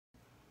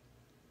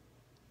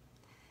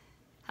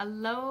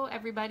Hello,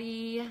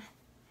 everybody.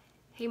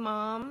 Hey,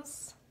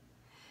 moms.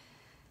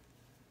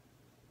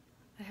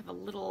 I have a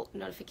little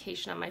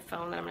notification on my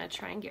phone that I'm going to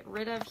try and get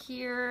rid of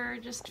here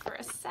just for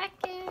a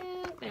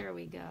second. There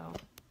we go.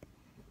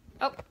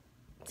 Oh,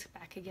 it's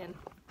back again.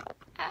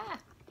 Ah.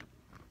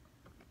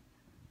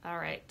 All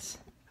right.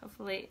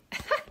 Hopefully,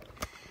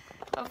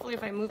 hopefully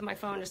if I move my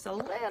phone just a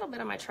little bit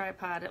on my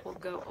tripod, it will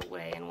go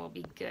away and we'll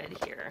be good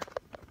here.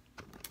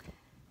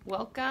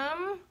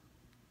 Welcome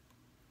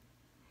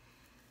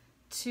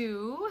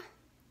to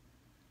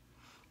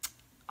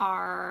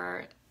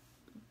our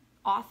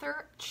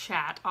author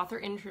chat, author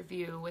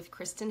interview with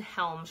Kristin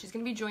Helms. She's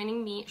going to be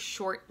joining me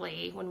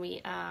shortly when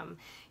we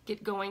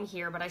get going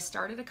here, but I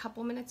started a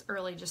couple minutes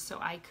early just so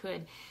I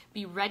could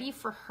be ready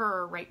for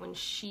her right when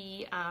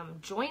she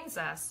joins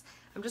us.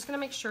 I'm just going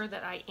to make sure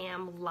that I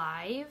am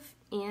live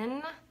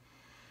in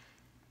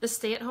the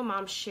Stay at Home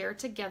Mom Share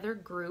Together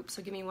group,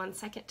 so give me 1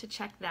 second to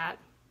check that.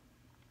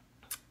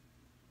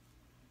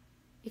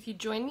 If you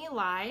join me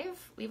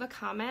live, leave a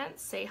comment,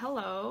 say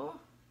hello.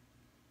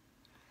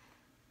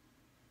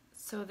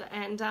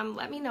 And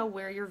let me know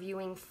where you're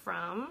viewing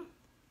from.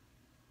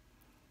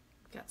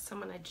 Got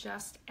someone I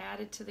just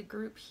added to the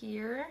group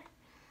here.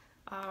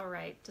 All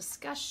right,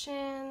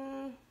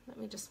 discussion. Let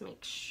me just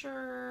make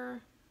sure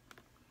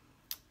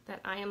that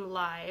I am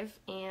live,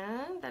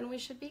 and then we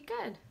should be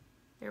good.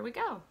 There we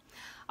go.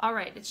 All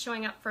right, it's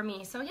showing up for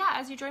me. So yeah,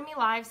 as you join me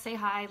live, say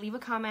hi, leave a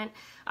comment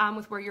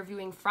with where you're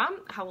viewing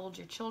from, how old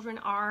your children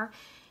are,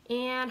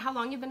 and how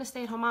long you've been a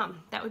stay-at-home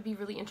mom. That would be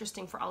really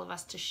interesting for all of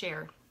us to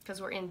share,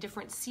 because we're in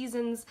different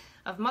seasons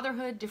of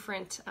motherhood,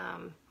 different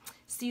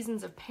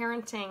seasons of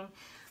parenting.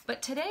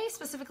 But today,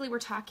 specifically, I'm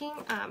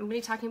going to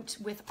be talking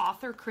with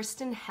author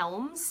Kristin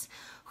Helms,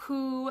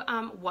 who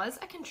was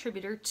a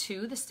contributor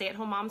to the Stay at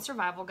Home Mom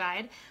Survival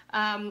Guide.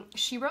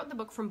 She wrote the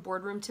book From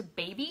Boardroom to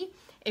Baby,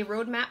 a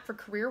roadmap for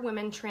career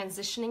women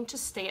transitioning to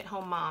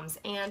stay-at-home moms.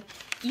 And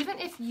even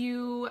if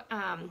you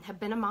have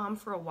been a mom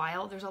for a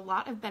while, there's a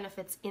lot of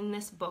benefits in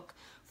this book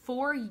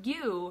for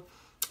you,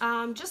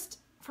 just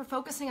for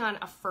focusing on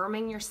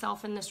affirming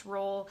yourself in this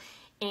role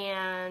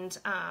and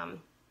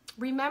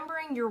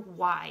remembering your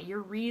why,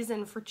 your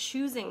reason for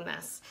choosing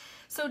this.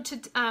 So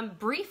to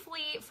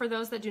briefly, for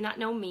those that do not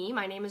know me,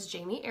 my name is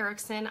Jamie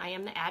Erickson. I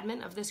am the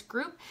admin of this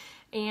group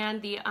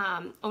and the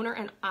owner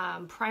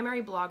and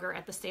primary blogger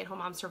at the Stay at Home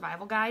Mom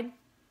Survival Guide.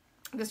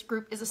 This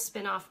group is a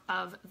spin-off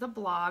of the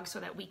blog so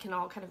that we can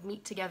all kind of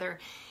meet together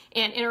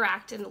and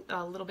interact in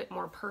a little bit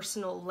more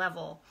personal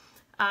level.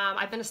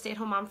 I've been a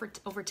stay-at-home mom for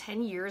over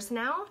 10 years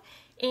now,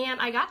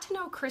 and I got to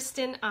know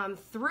Kristin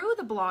through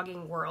the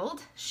blogging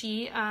world.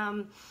 She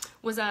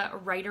was a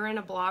writer and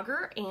a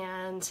blogger,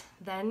 and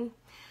then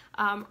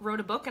wrote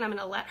a book, and I'm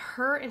going to let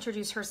her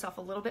introduce herself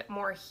a little bit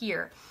more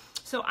here.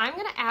 So I'm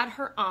going to add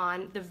her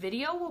on. The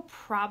video will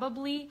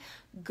probably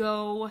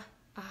go,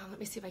 let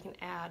me see if I can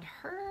add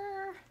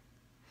her.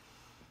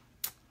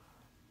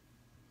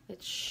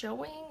 It's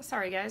showing.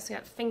 Sorry guys, I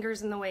got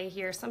fingers in the way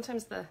here.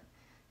 Sometimes the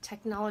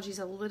technology's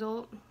a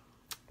little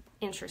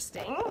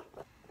interesting.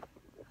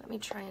 Let me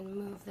try and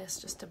move this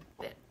just a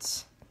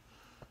bit.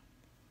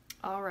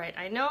 All right,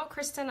 I know,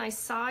 Kristin, I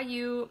saw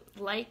you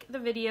like the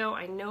video.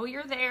 I know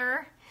you're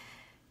there.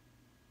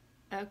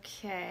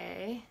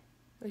 Okay,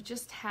 we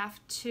just have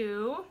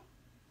to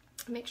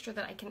make sure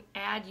that I can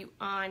add you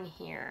on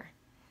here.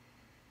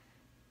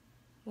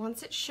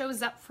 Once it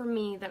shows up for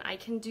me, then I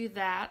can do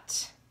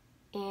that.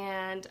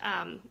 And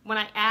when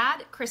I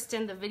add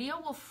Kristin, the video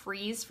will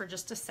freeze for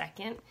just a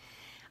second.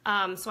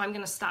 So I'm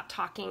going to stop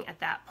talking at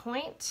that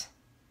point.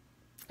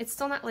 It's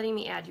still not letting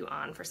me add you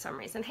on for some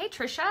reason. Hey,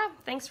 Trisha,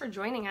 thanks for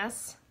joining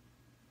us.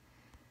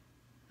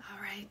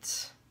 All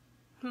right.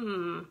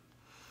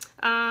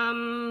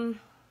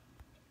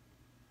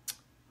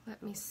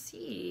 Let me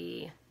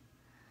see.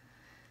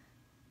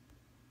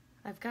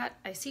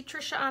 I see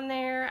Trisha on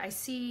there. I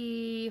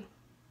see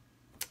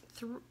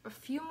a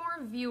few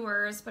more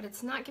viewers, but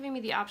it's not giving me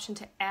the option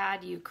to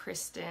add you,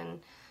 Kristin.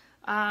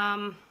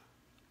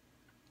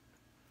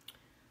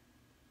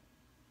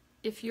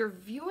 If you're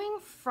viewing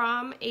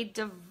from a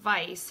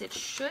device, it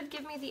should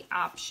give me the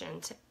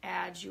option to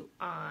add you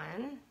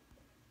on.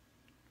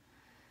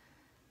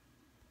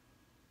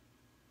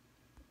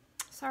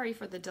 Sorry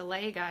for the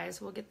delay, guys.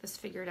 We'll get this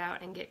figured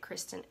out and get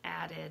Kristin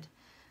added.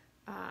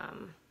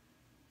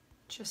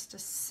 Just a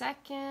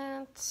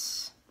second.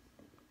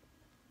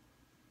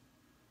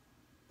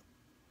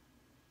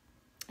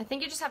 I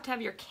think you just have to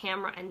have your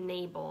camera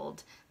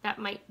enabled. That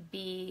might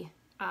be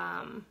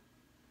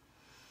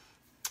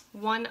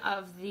one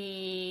of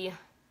the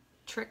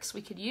tricks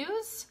we could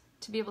use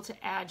to be able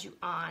to add you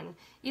on.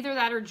 Either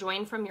that or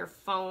join from your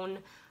phone,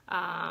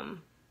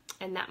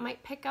 and that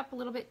might pick up a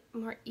little bit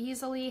more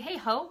easily. Hey,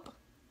 Hope.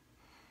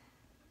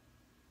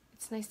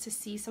 It's nice to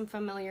see some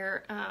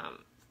familiar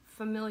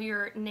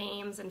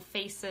names and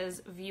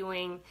faces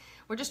viewing.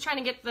 We're just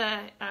trying to get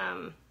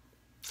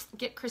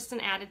get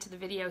Kristin added to the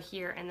video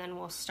here, and then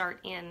we'll start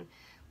in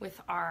with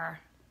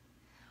our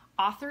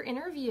author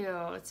interview.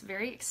 It's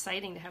very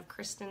exciting to have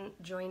Kristin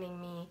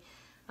joining me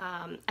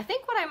I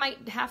think what I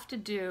might have to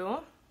do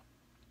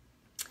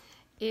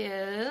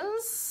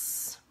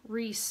is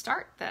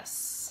restart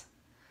this.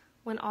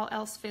 When all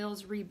else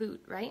fails, reboot,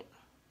 right?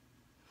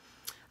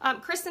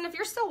 Kristin, if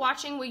you're still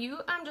watching, will you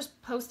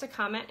just post a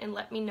comment and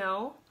let me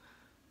know?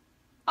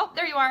 Oh,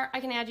 there you are. I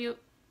can add you.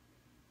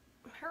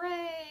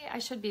 Hooray! I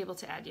should be able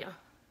to add you.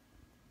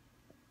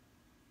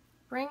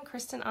 Bring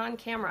Kristin on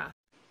camera.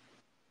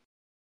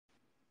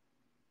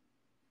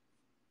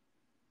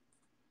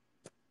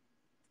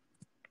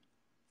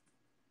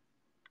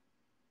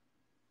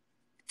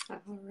 All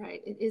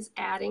right, it is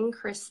adding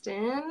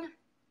Kristin.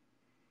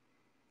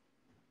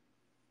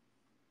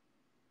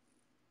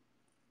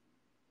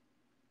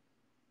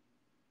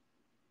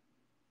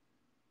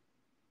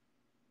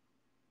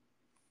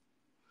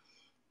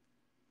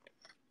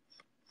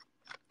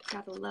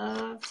 Gotta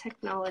love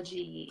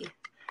technology.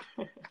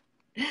 Let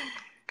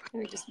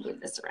me just move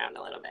this around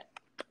a little bit.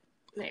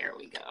 There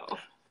we go.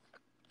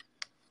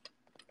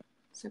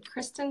 So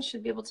Kristin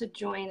should be able to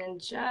join in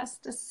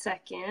just a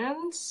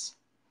second.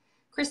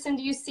 Kristin,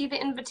 do you see the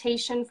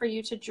invitation for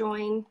you to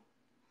join?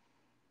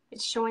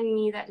 It's showing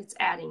me that it's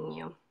adding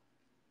you.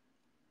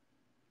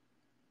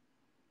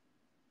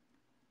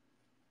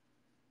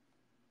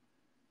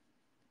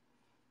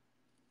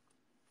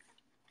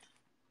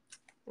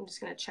 I'm just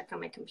going to check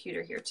on my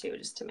computer here too,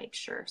 just to make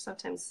sure.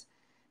 Sometimes,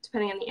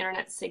 depending on the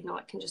internet signal,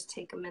 it can just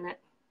take a minute.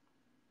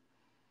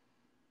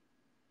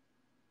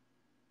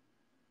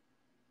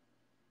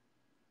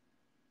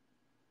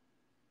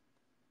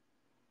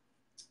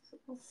 So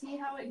we'll see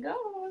how it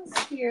goes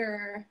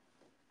here.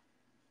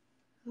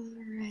 All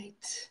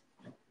right.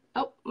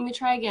 Oh, let me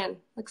try again.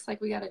 Looks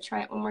like we got to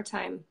try it one more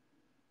time.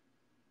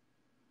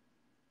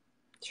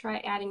 Try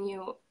adding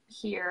you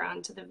here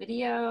onto the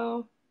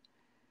video.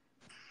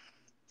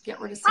 Get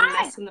rid of some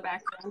mess in the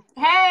background.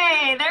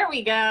 Hey, there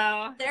we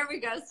go. There we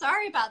go.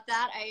 Sorry about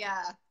that.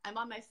 I'm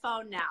on my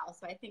phone now,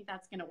 so I think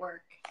that's going to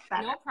work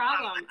better. No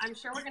problem. I'm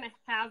sure we're going to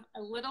have a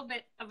little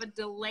bit of a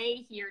delay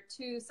here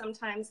too.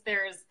 Sometimes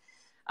there's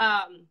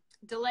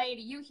delay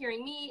to you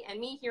hearing me and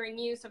me hearing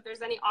you. So if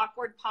there's any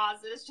awkward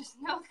pauses, just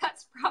know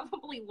that's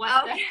probably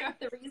what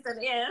the reason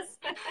is.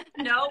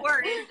 No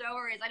worries. No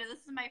worries. I know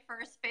this is my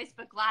first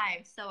Facebook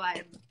Live, so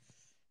I'm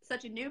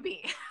such a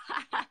newbie.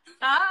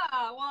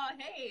 Well,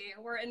 hey,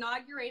 we're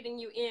inaugurating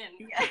you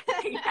in.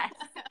 Yes,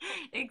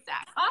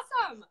 exactly.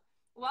 Awesome.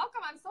 Welcome.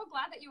 I'm so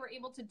glad that you were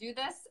able to do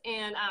this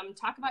and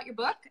talk about your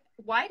book.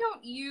 Why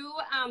don't you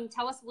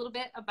tell us a little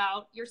bit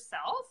about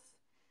yourself?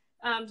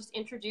 Just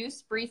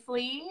introduce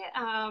briefly,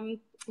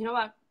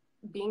 about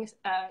being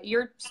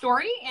your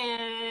story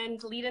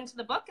and lead into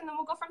the book, and then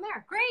we'll go from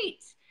there.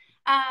 Great.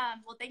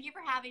 Well, thank you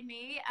for having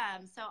me.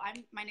 So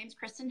my name's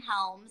Kristin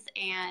Helms,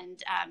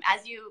 and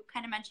as you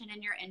kind of mentioned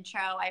in your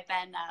intro, I've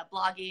been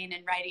blogging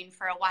and writing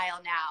for a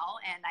while now,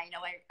 and I know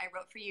I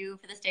wrote for you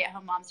for the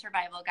Stay-at-Home Mom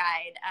Survival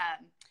Guide.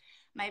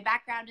 My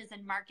background is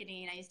in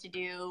marketing. I used to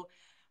do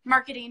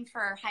marketing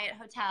for Hyatt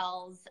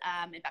hotels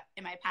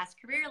in my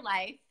past career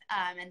life,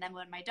 and then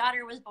when my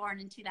daughter was born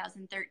in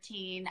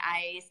 2013,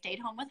 I stayed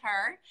home with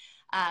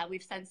her.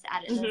 We've since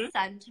added a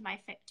son to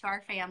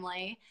our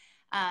family.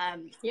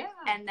 And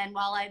then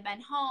while I've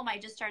been home, I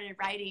just started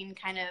writing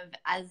kind of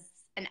as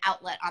an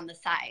outlet on the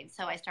side.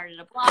 So I started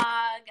a blog,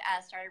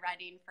 started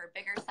writing for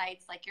bigger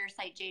sites like your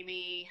site,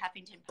 Jamie,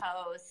 Huffington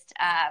Post,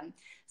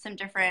 some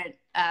different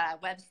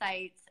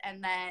websites.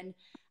 And then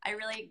I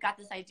really got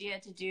this idea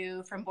to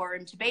do From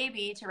Boardroom to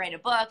Baby, to write a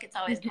book. It's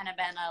always kind of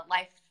been a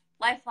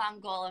lifelong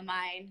goal of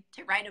mine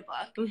to write a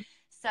book.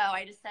 So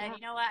I just said,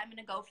 you know what, I'm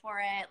going to go for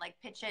it, like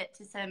pitch it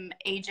to some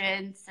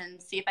agents and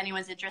see if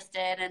anyone's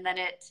interested. And then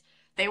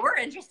they were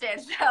interested.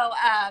 So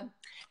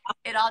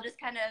it all just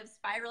kind of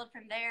spiraled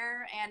from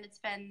there. And it's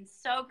been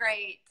so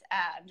great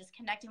just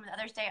connecting with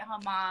other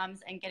stay-at-home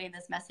moms and getting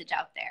this message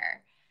out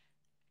there.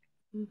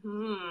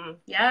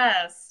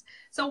 Yes.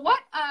 So what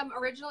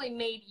originally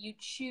made you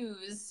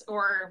choose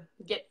or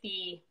get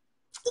the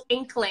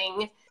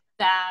inkling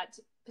that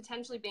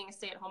potentially being a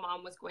stay-at-home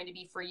mom was going to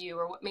be for you,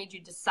 or what made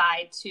you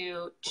decide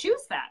to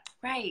choose that?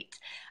 Right.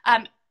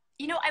 I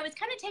was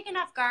kind of taken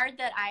off guard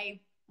that I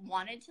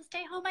wanted to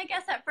stay home, I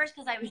guess, at first,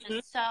 because I was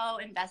just so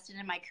invested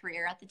in my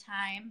career at the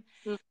time.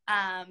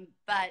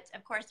 But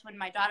of course, when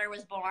my daughter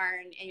was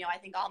born, I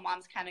think all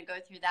moms kind of go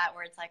through that,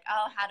 where it's like,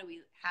 oh, how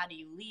do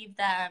you leave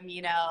them?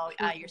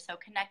 You're so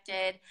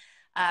connected.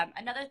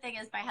 Another thing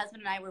is my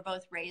husband and I were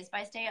both raised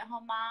by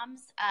stay-at-home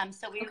moms.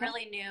 So we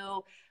really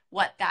knew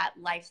what that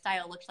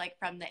lifestyle looked like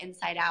from the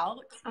inside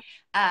out.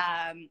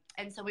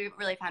 And so we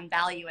really found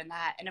value in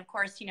that. And of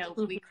course,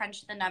 we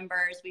crunched the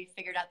numbers. We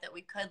figured out that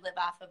we could live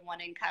off of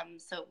one income.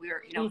 So we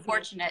were,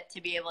 fortunate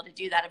to be able to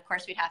do that. Of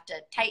course, we'd have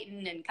to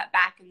tighten and cut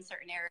back in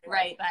certain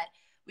areas, but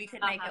we could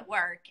make it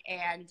work.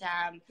 And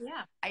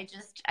I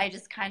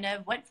just kind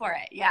of went for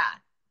it. Yeah.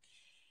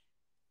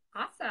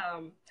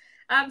 Awesome.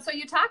 So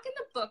you talk in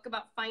the book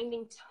about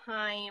finding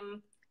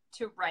time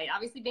to write.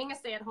 Obviously, being a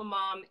stay-at-home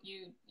mom,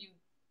 you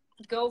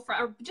go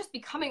from, or just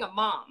becoming a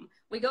mom,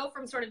 we go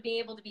from sort of being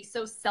able to be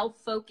so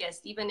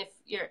self-focused, even if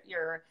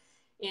you're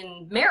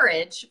in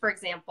marriage, for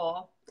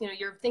example, you know,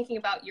 you're thinking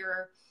about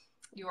your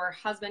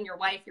husband, your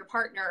wife, your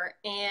partner,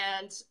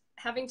 and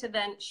having to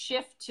then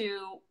shift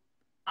to,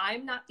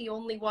 I'm not the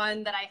only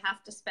one that I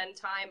have to spend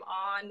time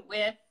on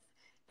with,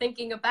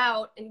 thinking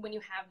about, and when you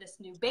have this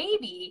new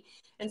baby.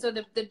 And so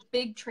the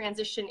big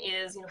transition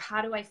is, you know,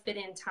 how do I fit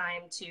in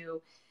time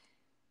to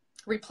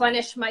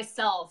replenish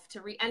myself,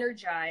 to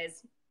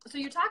re-energize? So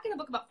you talk in the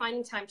book about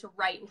finding time to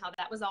write and how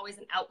that was always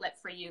an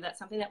outlet for you. That's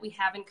something that we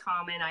have in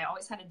common. I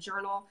always had a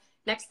journal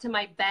next to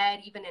my bed,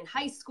 even in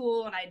high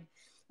school, and I'd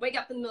wake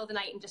up in the middle of the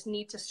night and just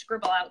need to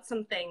scribble out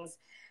some things.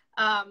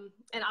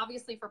 And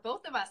obviously for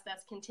both of us,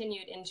 that's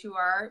continued into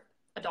our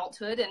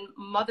adulthood and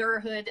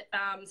motherhood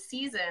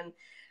season.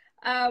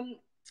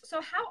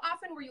 So how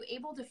often were you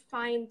able to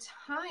find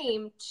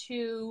time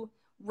to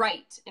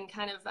write and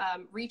kind of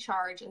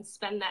recharge and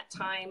spend that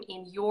time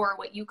in your,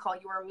 what you call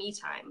your me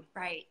time?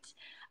 Right.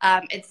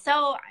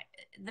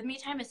 The me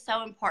time is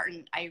so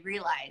important, I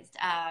realized,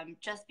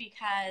 just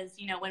because,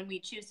 you know, when we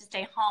choose to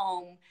stay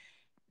home,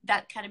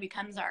 that kind of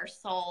becomes our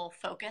sole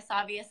focus,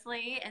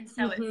 obviously. And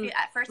so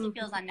at first it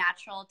feels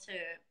unnatural to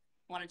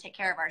want to take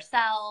care of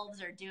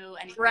ourselves or do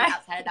anything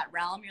outside of that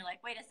realm. You're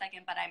like, wait a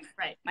second, but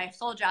my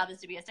sole job is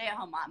to be a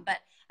stay-at-home mom. But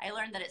I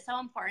learned that it's so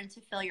important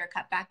to fill your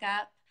cup back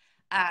up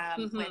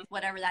with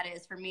whatever that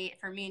is. For me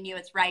and you,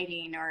 it's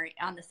writing or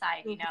on the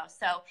side, you know.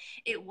 So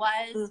it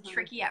was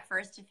tricky at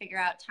first to figure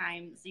out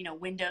times, you know,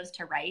 windows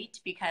to write,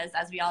 because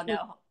as we all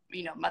know,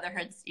 you know,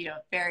 motherhood's, you know,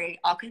 very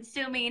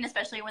all-consuming,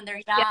 especially when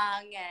they're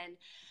young. And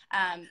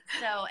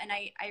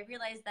I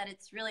realized that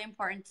it's really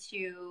important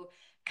to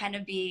kind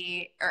of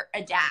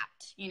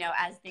adapt, you know,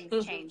 as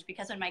things change.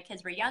 Because when my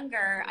kids were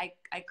younger,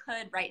 I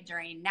could write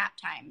during nap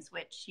times,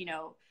 which, you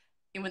know,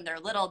 when they're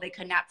little, they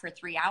could nap for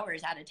 3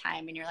 hours at a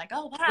time. And you're like,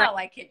 oh, wow,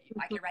 I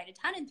could write a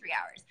ton in 3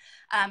 hours.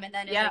 And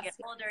then as they get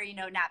older, you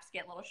know, naps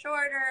get a little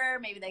shorter,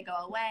 maybe they go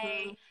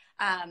away.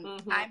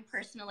 I'm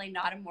personally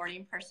not a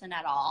morning person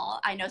at all.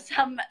 I know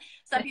some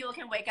people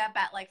can wake up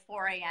at like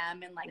 4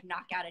 a.m. and like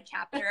knock out a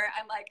chapter.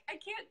 I'm like, I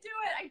can't do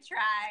it. I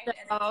tried, and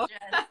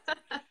it's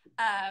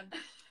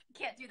just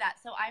can't do that.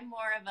 So I'm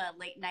more of a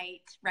late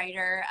night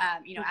writer.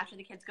 You know, after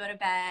the kids go to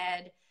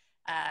bed,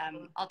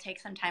 I'll take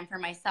some time for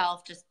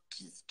myself, just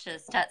to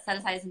set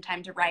aside some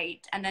time to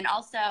write. And then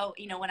also,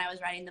 you know, when I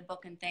was writing the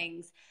book and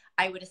things,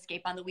 I would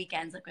escape on the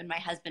weekends. Like when my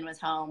husband was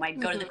home, I'd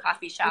go to the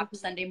coffee shop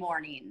Sunday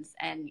mornings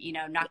and, you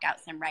know, knock out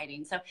some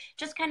writing. So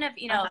just kind of,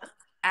 you know,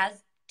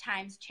 as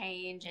times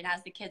change and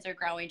as the kids are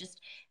growing,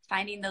 just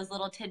finding those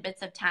little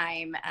tidbits of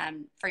time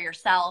for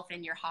yourself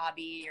and your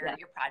hobby or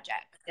your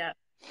project. Yeah.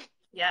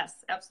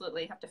 Yes,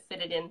 absolutely. You have to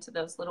fit it into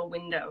those little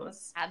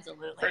windows.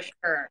 Absolutely. For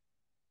sure.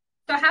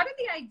 So how did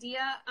the idea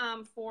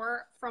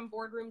from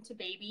Boardroom to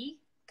Baby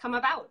come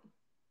about?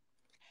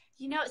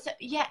 You know, so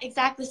yeah,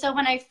 exactly. So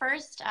when I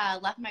first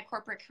left my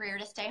corporate career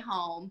to stay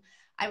home,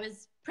 I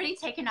was pretty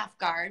taken off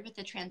guard with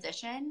the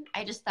transition.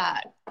 I just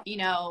thought, you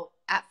know,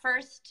 at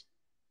first,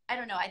 I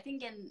don't know, I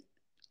think in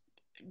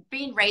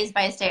being raised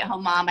by a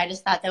stay-at-home mom, I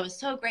just thought that was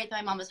so great that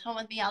my mom was home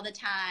with me all the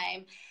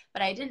time.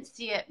 But I didn't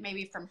see it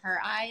maybe from her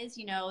eyes,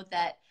 you know,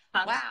 that,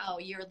 wow,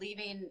 you're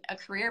leaving a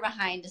career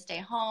behind to stay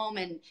home.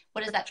 And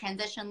what does that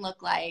transition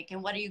look like?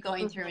 And what are you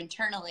going through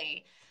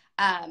internally?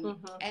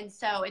 And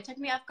so it took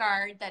me off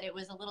guard that it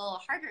was a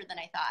little harder than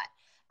I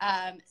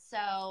thought.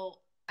 So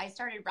I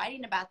started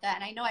writing about that.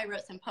 And I know I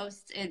wrote some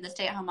posts in the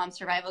Stay-at-Home Mom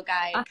Survival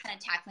Guide, kind of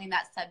tackling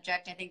that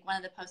subject. I think one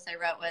of the posts I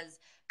wrote was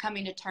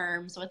coming to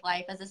terms with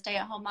life as a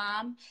stay-at-home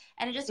mom.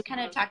 And it just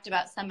kind of talked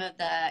about some of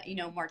the, you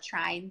know, more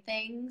trying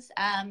things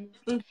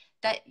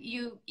that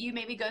you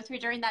maybe go through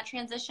during that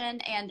transition.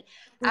 And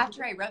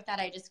after I wrote that,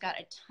 I just got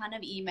a ton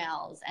of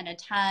emails and a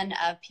ton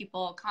of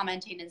people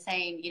commenting and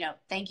saying, you know,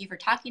 thank you for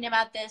talking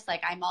about this.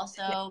 Like, I'm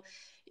also,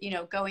 you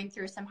know, going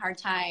through some hard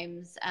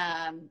times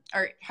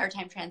or hard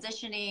time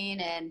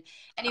transitioning. And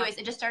anyways,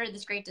 it just started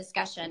this great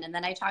discussion. And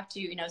then I talked to,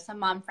 you know, some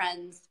mom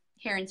friends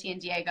here in San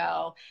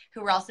Diego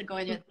who were also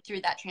going through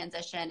that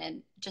transition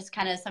and just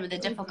kind of some of the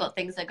difficult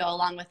things that go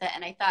along with it.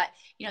 And I thought,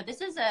 you know,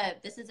 this is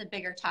a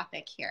bigger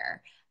topic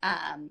here.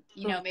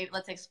 You know, maybe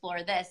let's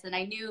explore this. And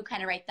I knew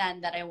kind of right then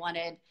that I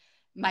wanted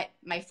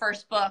my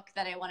first book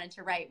that I wanted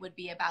to write would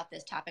be about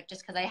this topic,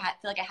 just because I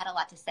feel like I had a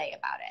lot to say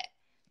about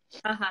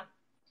it.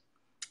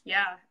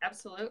 Yeah,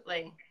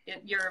 absolutely.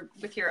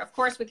 Of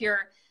course, with your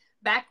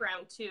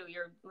background too,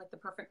 you're like the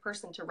perfect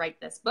person to write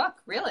this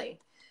book, really.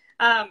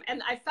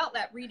 And I felt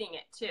that reading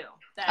it too.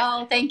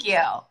 Oh, thank you.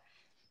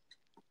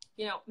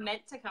 You know,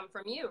 meant to come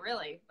from you,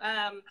 really.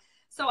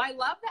 So I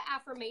love the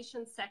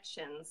affirmation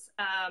sections.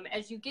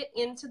 As you get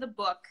into the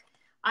book,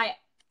 I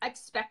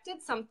expected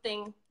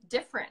something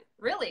different,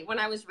 really, when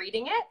I was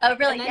reading it. Oh,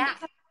 really? Yeah.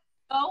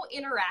 So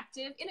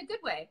interactive in a good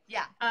way.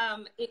 Yeah.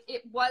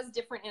 It was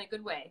different in a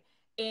good way.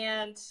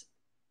 And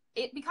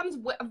it becomes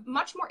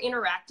much more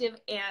interactive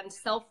and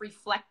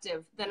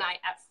self-reflective than I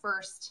at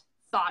first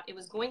thought it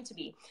was going to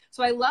be.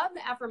 So I love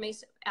the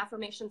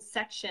affirmation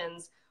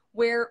sections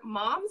where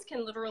moms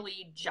can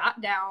literally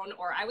jot down,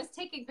 or I was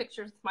taking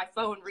pictures with my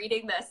phone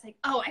reading this, like,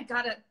 oh, I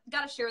gotta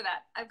share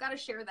that. I've got to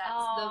share that.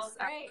 Oh, Those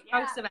great.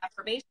 chunks of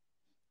affirmation.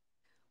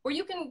 Or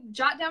you can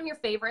jot down your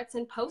favorites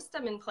and post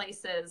them in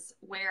places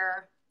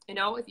where, you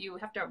know, if you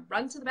have to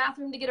run to the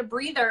bathroom to get a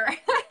breather,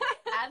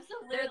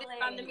 Absolutely. they're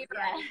there on the mirror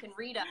and you can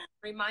read them.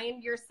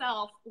 Remind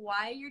yourself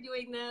why you're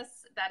doing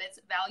this, that it's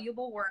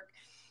valuable work.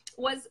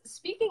 Was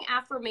speaking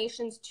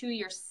affirmations to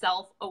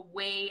yourself a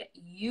way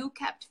you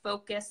kept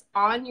focus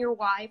on your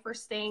why for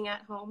staying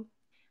at home?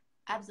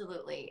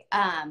 Absolutely.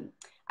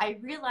 I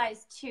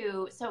realized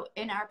too, so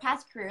in our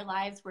past career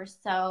lives, we're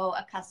so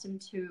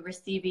accustomed to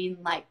receiving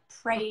like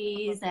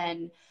praise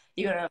and,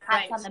 you know,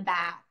 pats on the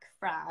back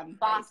from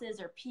bosses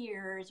or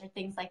peers or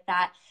things like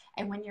that.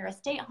 And when you're a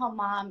stay-at-home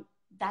mom,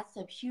 that's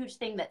a huge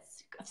thing that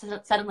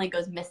suddenly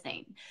goes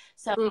missing.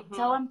 So it's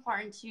so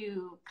important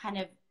to kind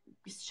of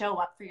show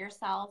up for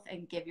yourself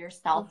and give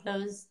yourself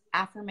those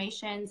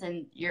affirmations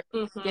and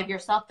give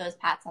yourself those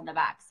pats on the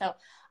back. So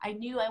I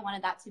knew I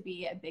wanted that to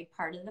be a big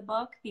part of the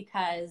book,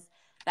 because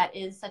that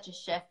is such a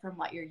shift from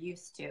what you're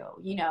used to,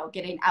 you know,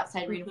 getting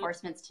outside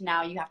reinforcements to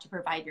now you have to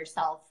provide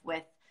yourself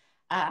with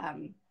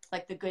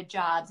like the good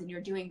jobs and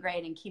you're doing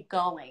great and keep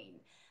going.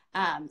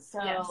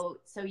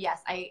 So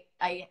yes, I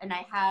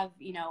have,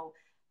 you know,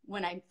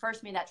 when I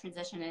first made that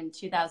transition in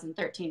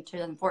 2013,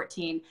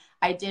 2014,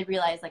 I did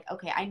realize like,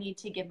 okay, I need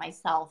to give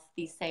myself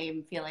these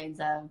same feelings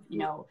of, you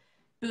know,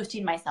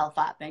 boosting myself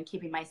up and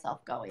keeping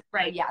myself going.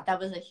 Right. So yeah, that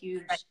was a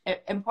huge,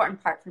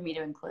 important part for me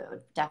to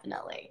include.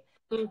 Definitely.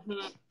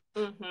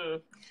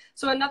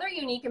 So another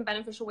unique and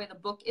beneficial way the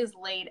book is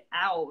laid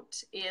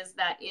out is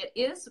that it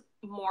is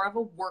more of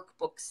a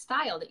workbook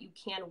style, that you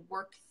can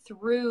work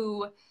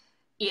through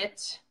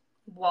it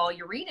while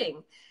you're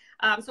reading.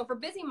 So for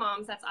busy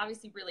moms, that's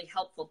obviously really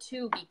helpful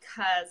too,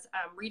 because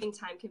reading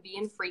time can be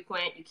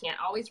infrequent. You can't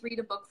always read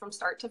a book from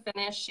start to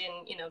finish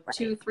in, you know,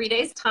 2-3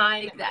 days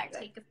time. Exactly. It might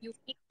take a few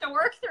weeks to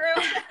work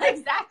through.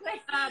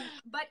 Exactly.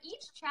 But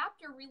each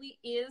chapter really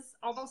is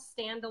almost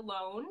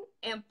standalone,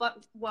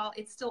 but while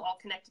it's still all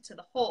connected to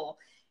the whole.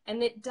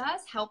 And it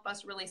does help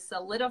us really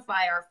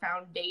solidify our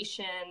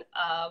foundation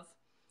of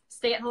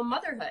stay-at-home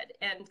motherhood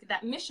and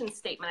that mission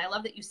statement. I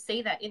love that you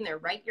say that in there.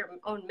 Write your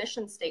own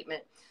mission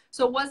statement.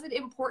 So was it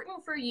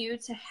important for you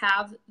to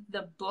have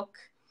the book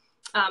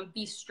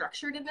be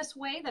structured in this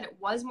way, that it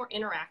was more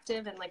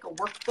interactive and like a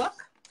workbook?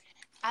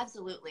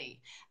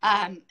 Absolutely.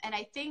 And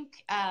I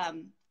think,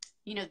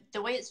 you know,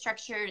 the way it's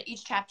structured,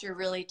 each chapter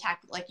really,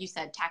 like you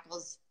said,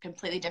 tackles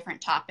completely different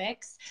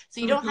topics.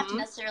 So you don't have to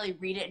necessarily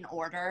read it in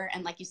order.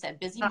 And like you said,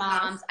 busy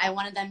moms, I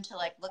wanted them to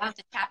like look at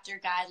the chapter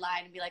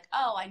guideline and be like,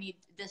 oh, I need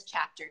this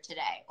chapter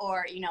today.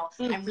 Or, you know,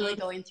 I'm really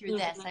going through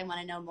this. I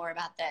want to know more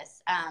about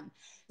this.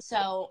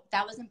 So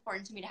that was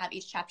important to me, to have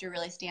each chapter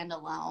really stand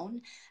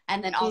alone.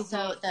 And then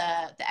also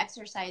the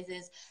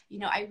exercises, you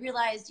know, I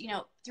realized, you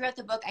know, throughout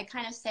the book, I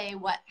kind of say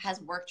what has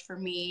worked for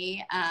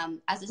me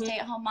as a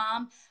stay-at-home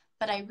mom.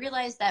 But I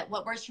realized that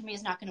what works for me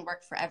is not going to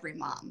work for every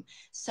mom.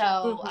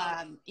 So,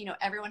 you know,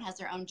 everyone has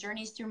their own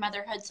journeys through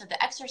motherhood. So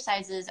the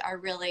exercises are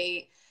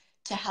really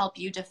to help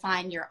you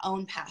define your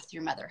own path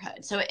through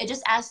motherhood. So it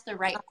just asks the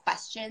right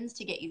questions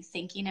to get you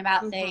thinking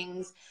about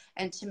things,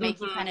 and to make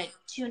you kind of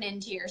tune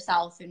into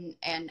yourself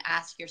and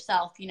ask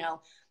yourself, you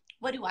know,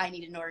 what do I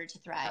need in order to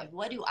thrive?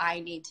 What do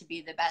I need to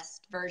be the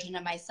best version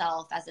of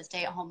myself as a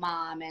stay-at-home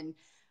mom? And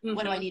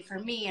what do I need for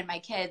me and my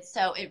kids?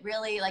 So it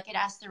really, like, it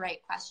asks the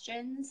right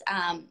questions.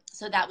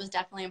 So that was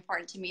definitely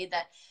important to me,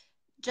 that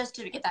just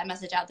to get that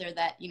message out there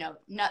that, you know,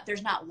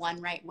 there's not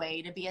one right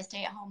way to be a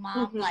stay-at-home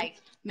mom. Like,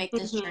 make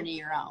this journey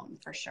your own,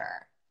 for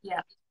sure.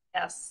 Yeah.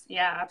 Yes.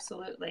 Yeah,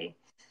 absolutely.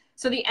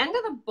 So the end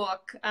of the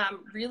book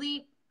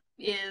really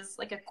is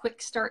like a quick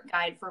start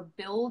guide for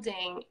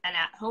building an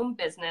at-home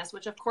business,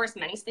 which of course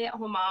many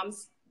stay-at-home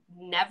moms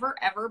never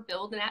ever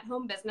build an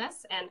at-home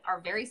business and are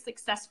very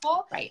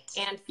successful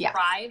and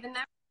thrive in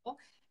that role.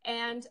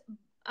 And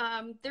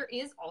there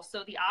is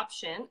also the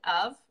option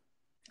of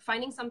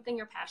finding something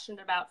you're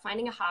passionate about,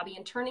 finding a hobby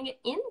and turning it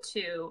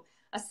into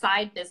a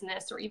side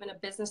business, or even a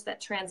business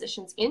that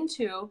transitions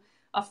into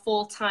a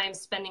full-time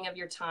spending of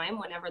your time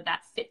whenever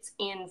that fits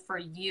in for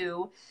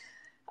you.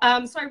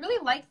 So I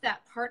really like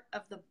that part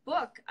of the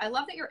book. I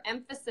love that your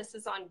emphasis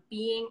is on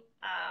being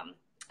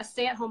a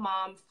stay-at-home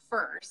mom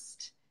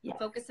first,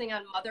 focusing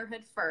on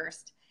motherhood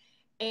first,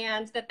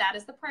 and that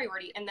is the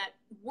priority, and that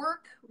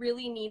work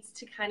really needs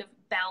to kind of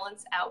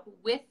balance out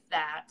with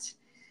that.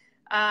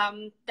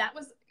 That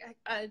was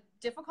a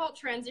difficult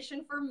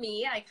transition for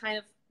me. I kind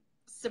of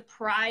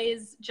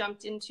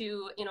jumped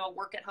into, you know, a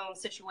work at home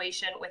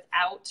situation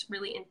without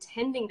really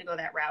intending to go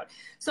that route.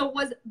 So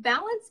was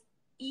balance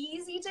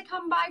easy to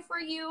come by for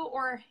you,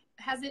 or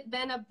has it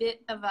been a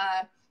bit of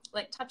a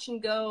like touch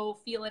and go,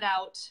 feel it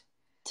out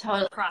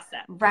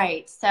process?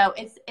 Right. So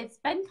it's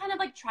been kind of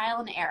like trial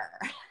and error.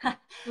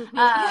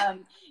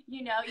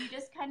 You know, you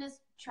just kind of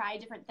try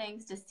different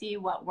things to see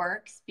what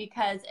works,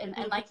 because, and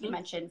like you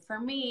mentioned, for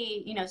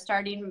me, you know,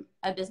 starting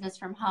a business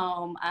from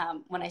home,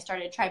 when I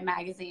started Tribe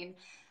Magazine,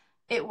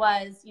 it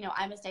was, you know,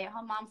 I'm a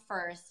stay-at-home mom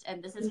first,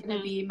 and this is going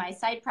to be my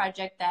side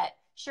project that,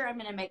 sure, I'm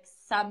going to make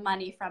some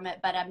money from it,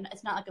 but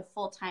it's not like a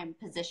full-time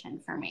position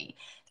for me.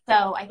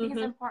 So I think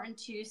it's important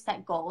to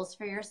set goals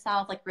for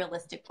yourself, like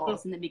realistic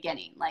goals in the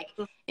beginning. Like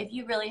if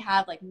you really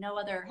have like no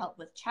other help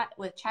with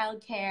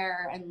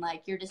childcare and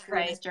like you're just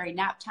doing this during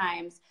nap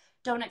times,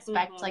 don't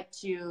expect like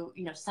to,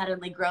 you know,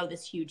 suddenly grow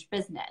this huge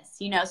business,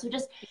 you know? So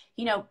just,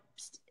 you know,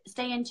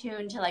 stay in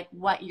tune to like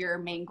what your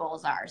main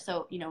goals are.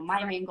 So, you know,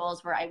 my main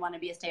goals were I want to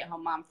be a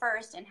stay-at-home mom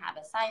first and have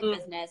a side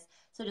business.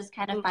 So just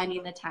kind of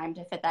finding the time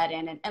to fit that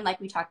in. And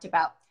like we talked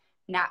about,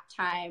 nap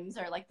times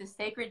or like the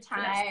sacred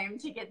time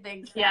to get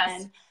things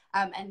done.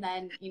 And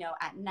then, you know,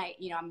 at night,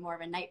 you know, I'm more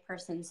of a night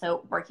person.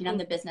 So working on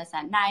the business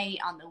at night,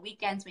 on the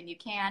weekends when you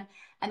can.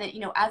 And then, you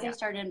know, as I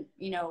started,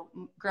 you know,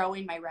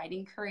 growing my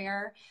writing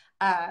career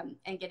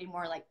and getting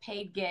more like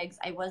paid gigs,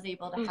 I was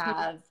able to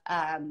have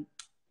a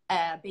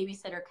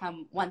babysitter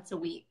come once a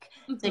week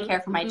to care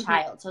for my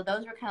child. So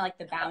those were kind of like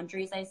the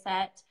boundaries I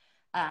set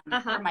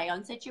for my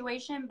own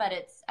situation. But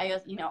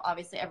you know,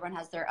 obviously everyone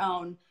has their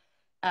own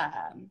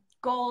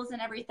goals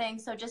and everything.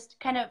 So just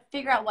kind of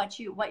figure out what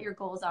your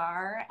goals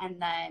are,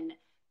 and then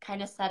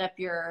kind of set up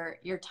your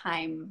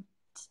time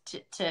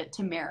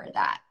to mirror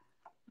that.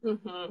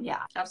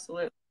 Yeah,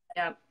 absolutely.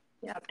 Yeah.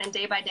 And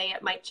day by day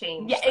it might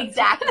change. Yeah,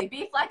 exactly.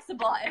 Be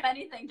flexible. If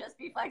anything, just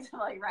be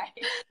flexible.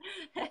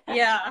 Right.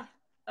 Yeah.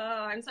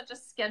 Oh, I'm such a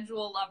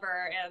schedule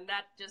lover, and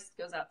that just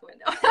goes out the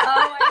window.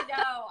 Oh,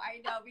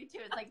 I know. Me too.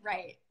 It's like,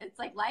 right. It's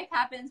like life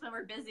happens when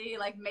we're busy,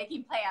 like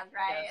making plans,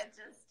 right?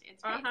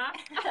 It's great.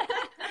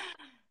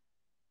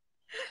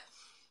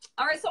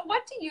 All right. So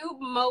what do you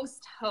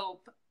most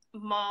hope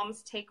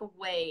moms take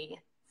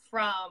away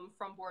from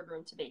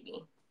Boardroom to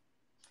Baby?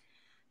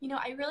 You know,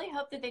 I really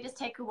hope that they just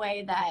take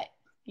away that,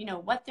 you know,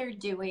 what they're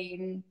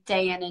doing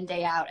day in and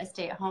day out as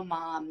stay-at-home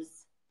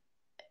moms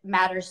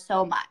matters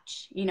so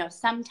much. You know,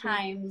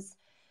 sometimes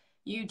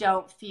you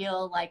don't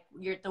feel like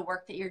the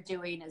work that you're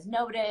doing is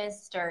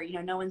noticed, or, you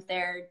know, no one's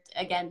there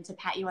again to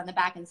pat you on the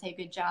back and say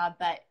good job,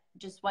 but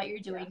just what you're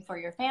doing for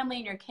your family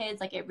and your kids,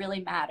 like it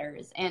really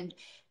matters. And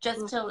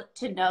just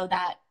to know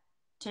that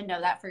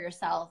for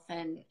yourself.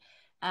 And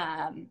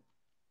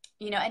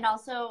you know, and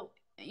also,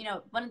 you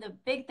know, one of the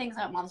big things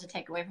I want moms to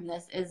take away from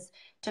this is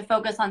to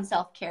focus on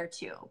self-care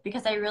too,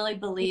 because I really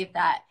believe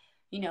that,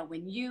 you know,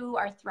 when you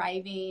are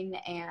thriving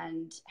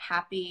and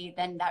happy,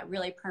 then that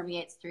really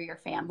permeates through your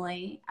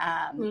family.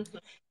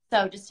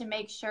 So just to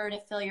make sure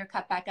to fill your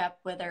cup back up,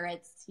 whether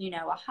it's, you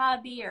know, a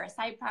hobby or a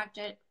side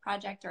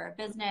project or a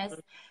business,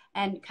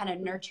 and kind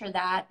of nurture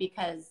that,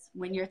 because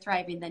when you're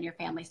thriving, then your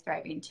family's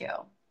thriving too.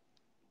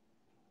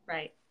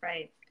 Right.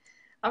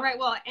 All right.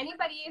 Well,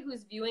 anybody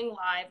who's viewing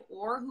live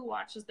or who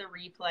watches the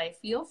replay,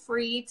 feel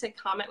free to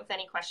comment with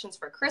any questions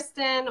for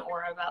Kristin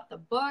or about the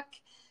book.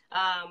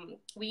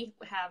 We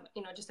have,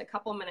 you know, just a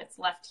couple minutes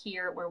left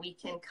here where we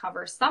can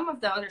cover some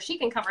of those, or she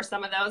can cover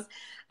some of those.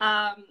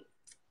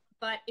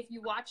 But if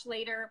you watch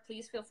later,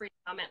 please feel free to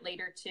comment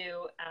later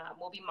too.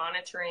 We'll be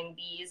monitoring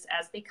these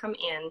as they come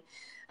in.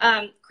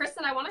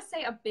 Kristin, I want to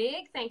say a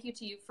big thank you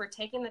to you for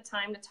taking the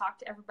time to talk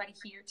to everybody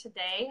here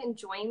today and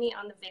join me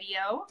on the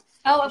video.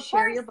 Oh, of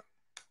course.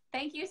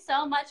 Thank you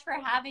so much for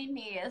having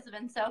me. It's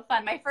been so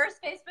fun. My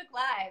first Facebook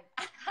Live.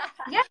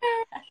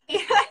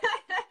 Yay!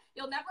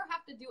 You'll never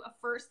have to do a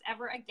first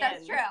ever again.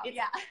 That's true.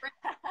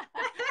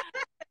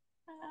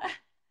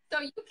 So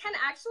you can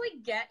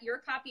actually get your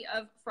copy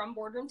of From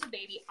Boardroom to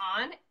Baby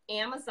on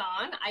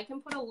Amazon. I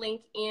can put a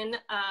link in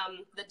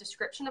the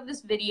description of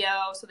this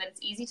video so that it's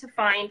easy to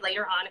find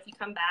later on. If you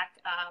come back,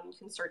 you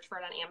can search for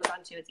it on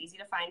Amazon too. It's easy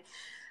to find.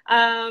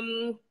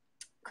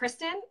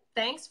 Kristin,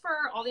 thanks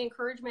for all the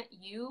encouragement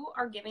you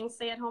are giving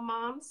stay-at-home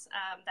moms.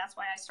 That's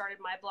why I started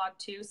my blog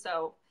too.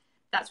 So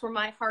that's where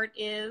my heart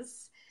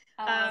is.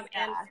 And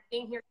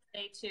being here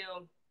today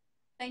too.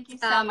 Thank you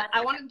so much.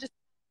 I want to just,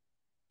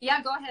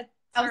 go ahead.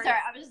 Sorry. Oh, sorry.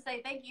 I was just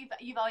saying thank you.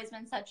 You've always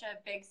been such a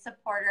big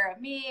supporter of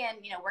me,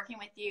 and, you know, working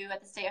with you at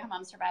the Stay-at-Home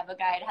Mom Survival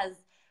Guide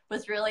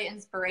was really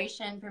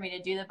inspiration for me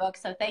to do the book.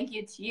 So thank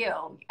you to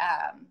you,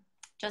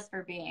 just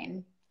for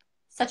being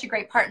such a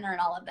great partner in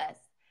all of this.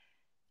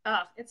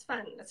 Oh, it's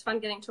fun. It's fun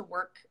getting to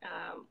work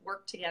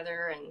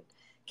together and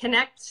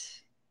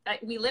connect.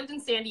 We lived in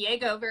San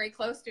Diego, very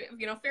close to,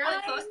 you know, fairly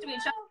close to each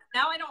other.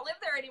 Now I don't live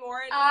there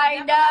anymore.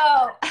 I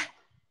know.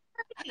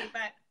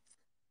 But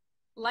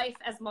life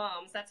as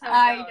moms, that's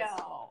how it goes. I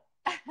know.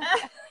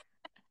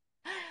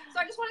 So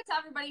I just want to tell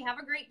everybody, have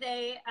a great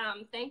day.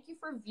 Thank you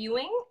for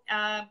viewing.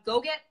 Go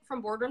get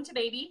From Boardroom to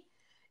Baby.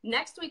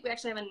 Next week, we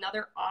actually have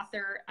another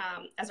author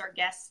as our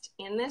guest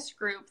in this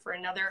group for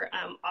another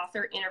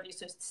author interview.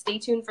 So stay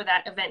tuned for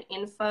that event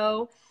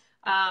info.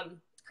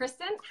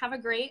 Kristin, have a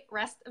great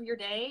rest of your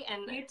day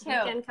and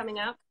weekend coming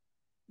up.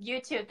 You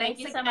too. Thank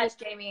you so much,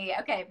 Jamie.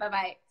 Okay,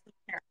 bye-bye.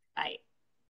 Bye.